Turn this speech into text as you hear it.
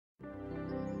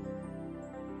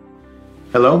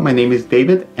Hello, my name is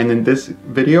David, and in this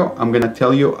video I'm going to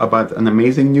tell you about an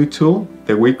amazing new tool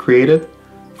that we created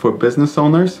for business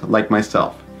owners like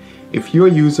myself. If you're a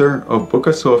user of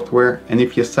Booker software and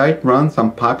if your site runs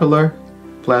on popular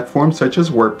platforms such as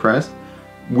WordPress,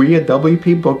 we at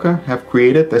WPBooker have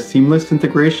created a seamless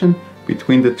integration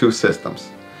between the two systems.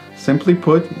 Simply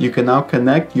put, you can now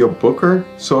connect your Booker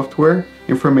software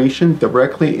information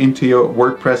directly into your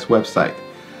WordPress website.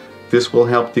 This will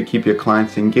help to keep your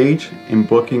clients engaged in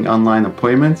booking online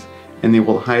appointments, and it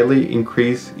will highly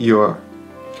increase your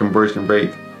conversion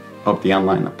rate of the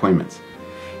online appointments.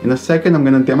 In a second, I'm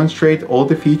going to demonstrate all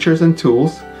the features and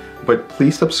tools, but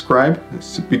please subscribe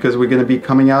because we're going to be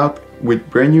coming out with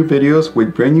brand new videos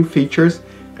with brand new features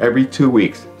every 2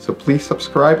 weeks. So please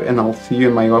subscribe, and I'll see you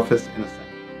in my office in a second.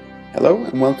 Hello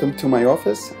and welcome to my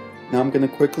office. Now I'm going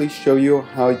to quickly show you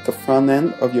how the front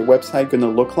end of your website going to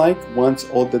look like once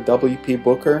all the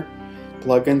WPBooker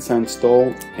plugins are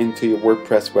installed into your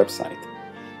WordPress website.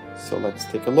 So let's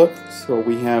take a look. So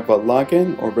we have a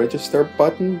login or register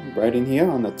button right in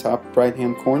here on the top right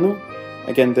hand corner.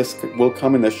 Again, this will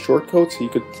come in a shortcode, so you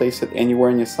could place it anywhere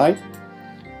in your site.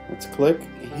 Let's click.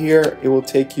 Here it will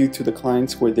take you to the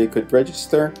clients where they could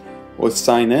register or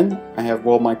sign in. I have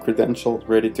all my credentials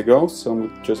ready to go, so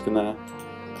I'm just going to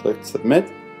click submit,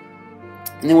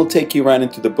 and it will take you right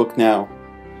into the Book Now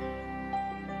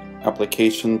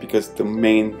application, because the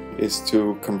main is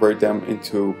to convert them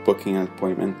into booking an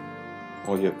appointment,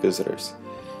 all your visitors.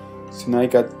 So now you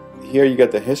got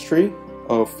the history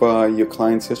of your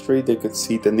client's history. They could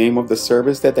see the name of the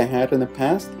service that they had in the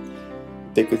past.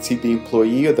 They could see the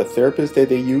employee or the therapist that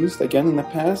they used again in the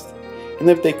past, and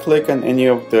if they click on any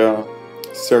of the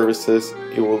services,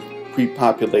 it will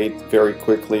pre-populate very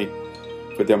quickly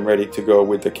for them, ready to go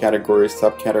with the categories,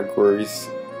 subcategories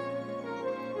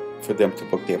for them to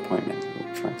book the appointment.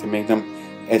 We're trying to make them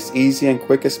as easy and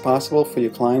quick as possible for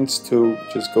your clients to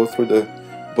just go through the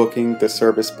booking, the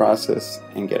service process,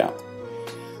 and get out.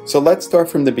 So let's start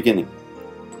from the beginning.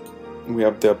 We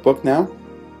have the Book Now.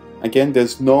 Again,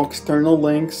 there's no external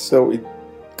links, so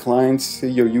clients,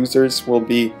 your users, will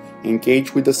be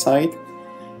engaged with the site.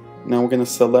 Now we're going to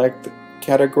select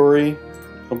category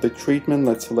of the treatment.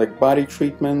 Let's select body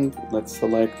treatment. Let's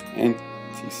select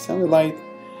anti-cellulite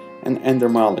and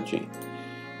endermology.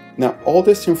 Now all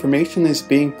this information is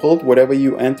being pulled, whatever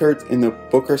you entered in the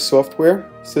Booker software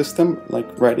system,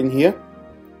 like right in here.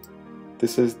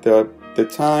 This is the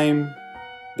time,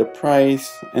 the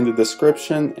price, and the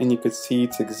description, and you can see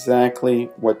it's exactly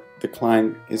what the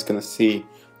client is going to see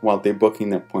while they're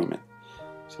booking the appointment.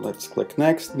 So let's click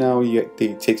next. Now it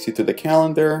takes you to the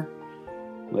calendar.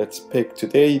 Let's pick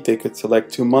today. They could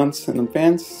select 2 months in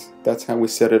advance. That's how we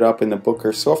set it up in the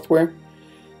Booker software.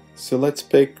 So let's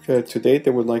pick today.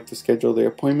 They would like to schedule the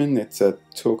appointment. It's at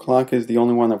 2 o'clock is the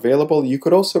only one available. You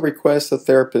could also request a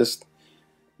therapist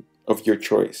of your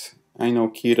choice. I know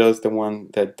Kita is the one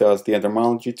that does the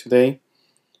endermology today.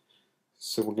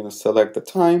 So we're going to select the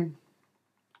time.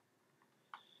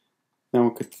 Now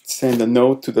we could send a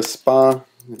note to the spa,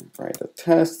 write a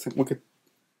test.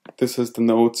 This is the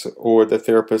notes or the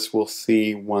therapist will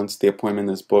see once the appointment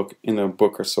is booked in a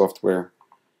Booker software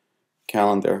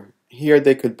calendar. Here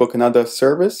they could book another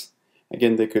service.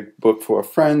 Again, they could book for a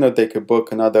friend, or they could book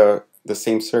the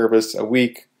same service a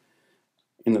week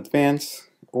in advance,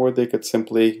 or they could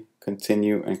simply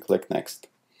continue and click next.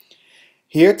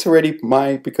 Here it's already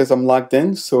because I'm logged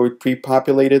in, so it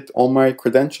pre-populated all my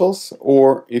credentials,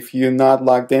 or if you're not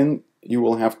logged in, you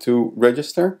will have to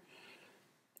register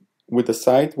with the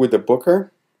site, with the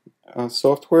Booker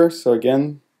software. So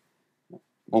again,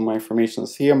 all my information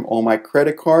is here. All my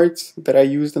credit cards that I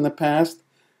used in the past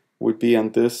would be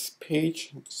on this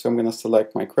page. So I'm going to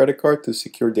select my credit card to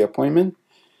secure the appointment.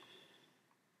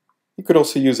 You could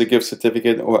also use a gift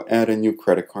certificate or add a new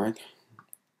credit card.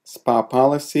 Spa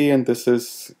policy, and this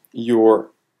is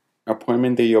your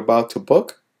appointment that you're about to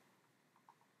book.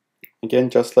 Again,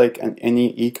 just like on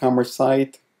any e-commerce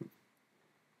site,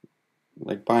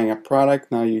 like buying a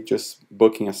product, now you're just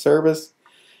booking a service.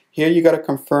 Here you got to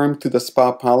confirm to the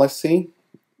spa policy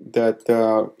that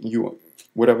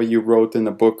whatever you wrote in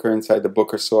the Booker, inside the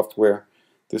Booker software,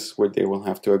 this is what they will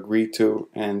have to agree to,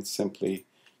 and simply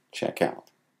check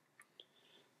out.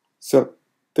 So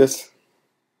this,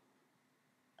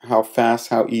 how fast,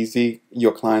 how easy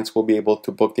your clients will be able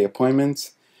to book the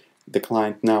appointments. The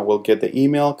client now will get the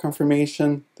email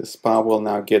confirmation. The spa will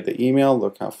now get the email.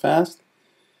 Look how fast.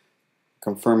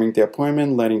 Confirming the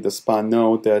appointment, letting the spa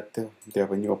know that they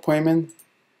have a new appointment.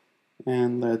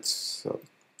 And I'm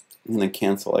going to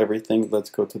cancel everything. Let's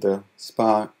go to the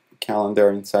spa calendar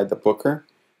inside the Booker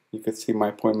You can see my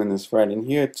appointment is right in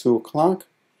here at 2 o'clock.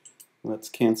 Let's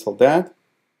cancel that.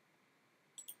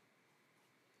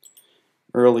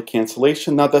 Early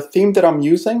cancellation. Now the theme that I'm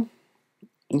using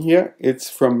in here, it's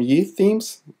from Ye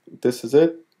Themes. This is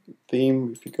it.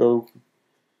 Theme, if you go,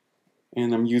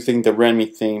 and I'm using the Remy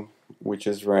theme, which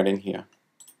is right in here.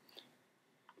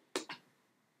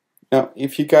 Now,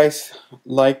 if you guys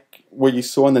like what you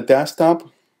saw on the desktop,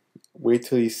 wait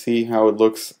till you see how it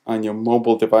looks on your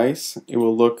mobile device. It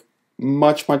will look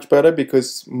much better,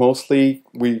 because mostly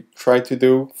we try to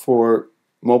do for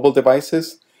mobile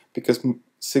devices, because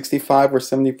 65 or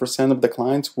 70% of the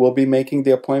clients will be making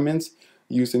the appointments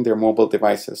using their mobile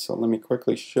devices. So let me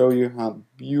quickly show you how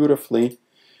beautifully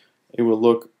it will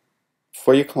look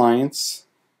for your clients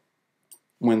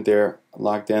when they're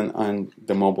logged in on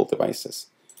the mobile devices.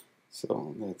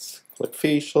 So let's click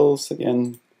facials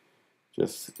again,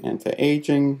 just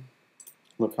anti-aging.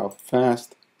 Look how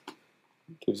fast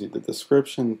it gives you the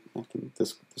description. I think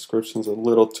this description is a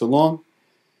little too long.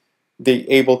 They're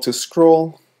able to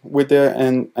scroll with there,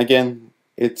 and again,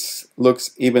 it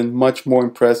looks even much more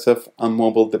impressive on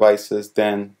mobile devices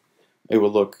than it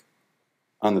will look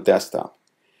on the desktop.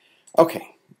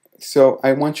 Okay, so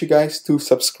I want you guys to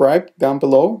subscribe down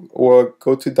below, or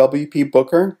go to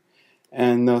WPBooker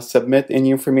and submit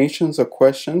any information or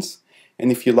questions.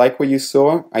 And if you like what you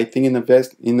saw, I think in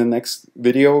the next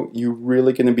video you're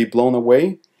really going to be blown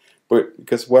away. But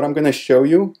because what I'm going to show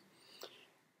you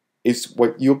is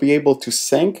what you'll be able to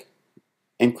sync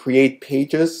and create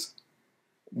pages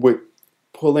with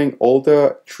pulling all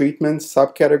the treatments,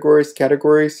 subcategories,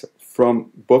 categories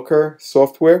from Booker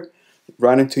software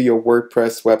right into your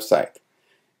WordPress website.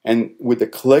 And with the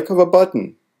click of a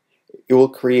button, it will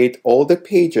create all the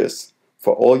pages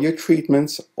for all your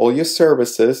treatments, all your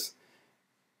services,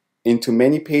 into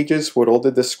many pages with all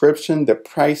the description, the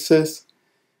prices,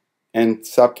 and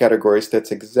subcategories.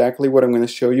 That's exactly what I'm going to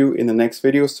show you in the next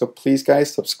video. So please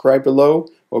guys, subscribe below,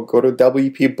 or go to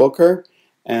WPBooker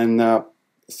and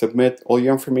submit all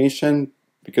your information,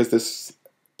 because these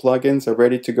plugins are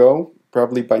ready to go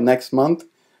probably by next month.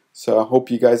 So I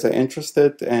hope you guys are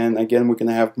interested, and again, we're going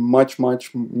to have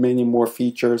many more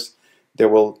features that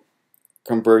will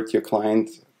convert your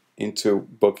clients into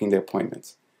booking their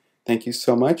appointments. Thank you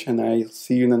so much, and I'll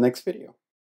see you in the next video.